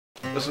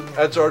This is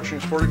Ed's Archery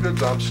and Sporting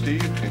Goods. I'm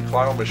Steve in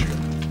Clio, Michigan.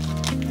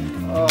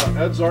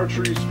 Ed's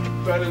Archery's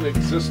been in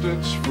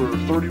existence for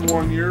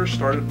 31 years,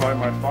 started by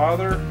my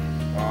father.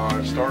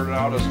 It started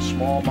out as a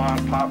small mom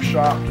and pop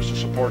shop just to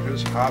support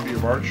his hobby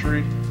of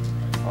archery.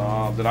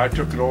 Then I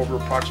took it over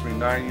approximately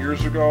 9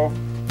 years ago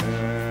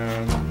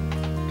and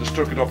just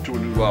took it up to a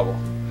new level.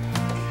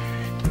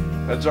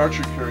 Ed's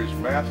Archery carries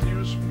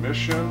Matthews,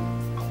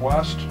 Mission,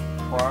 Quest,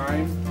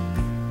 Prime,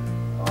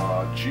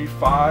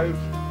 G5,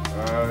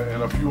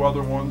 and a few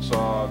other ones,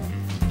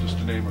 just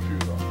to name a few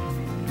though.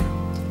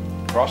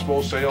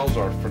 Crossbow sales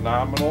are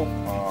phenomenal,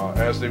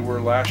 as they were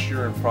last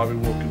year and probably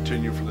will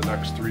continue for the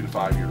next 3 to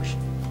 5 years.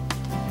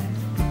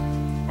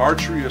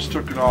 Archery has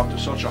taken off to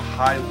such a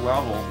high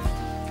level,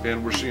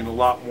 and we're seeing a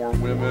lot more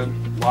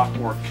women, a lot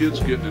more kids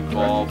getting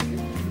involved.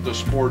 The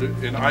sport,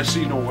 and I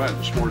see no end,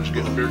 the sport is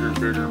getting bigger and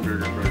bigger and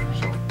bigger and bigger.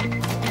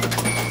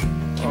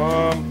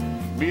 So,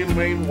 me and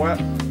Wayne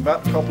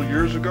met a couple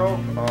years ago.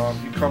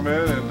 He come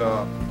in and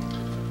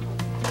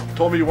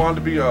told me he wanted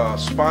to be a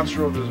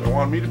sponsor of his,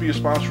 wanted me to be a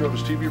sponsor of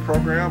his TV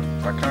program.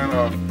 I kind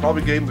of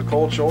probably gave him the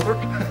cold shoulder,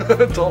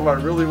 told him I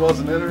really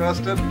wasn't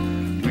interested.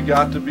 We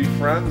got to be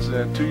friends,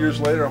 and 2 years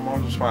later I'm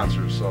one of the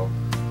sponsors. So,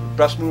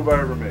 best move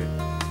I ever made.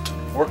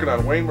 Working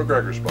on Wayne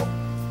McGregor's bow.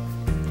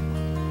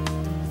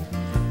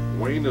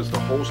 Wayne is the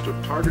host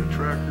of Target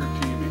Tracker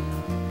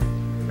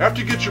TV.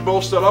 After you get your bow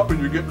set up and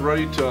you're getting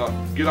ready to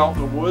get out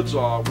in the woods,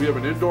 we have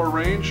an indoor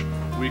range.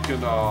 We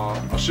can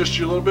assist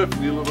you a little bit if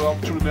you need a little bit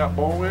help tuning that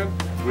bow in.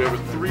 We have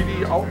a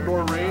 3D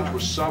outdoor range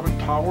with 7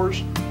 towers.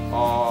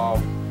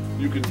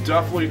 You can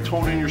definitely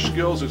tone in your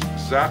skills. It's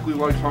exactly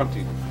like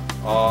hunting.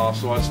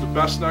 So that's the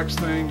best next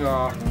thing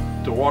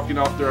to walking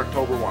out there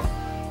October 1.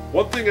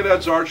 One thing at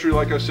Ed's Archery,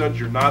 like I said,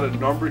 you're not a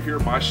number here.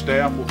 My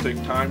staff will take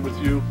time with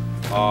you.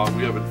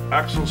 We have an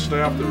excellent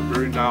staff that are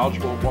very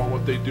knowledgeable about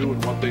what they do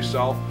and what they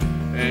sell,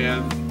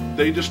 and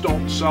they just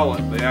don't sell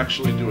it, they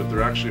actually do it.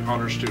 They're actually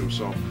hunters too,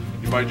 so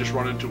you might just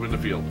run into them in the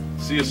field.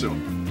 See you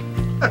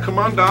soon. Yeah, come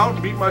on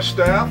down, meet my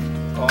staff.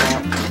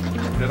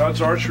 At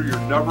Ed's Archery, you're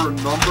never a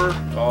number,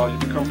 you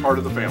become part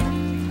of the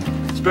family.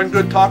 It's been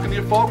good talking to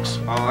you folks.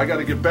 I got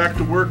to get back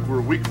to work. We're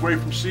a week away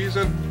from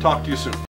season. Talk to you soon.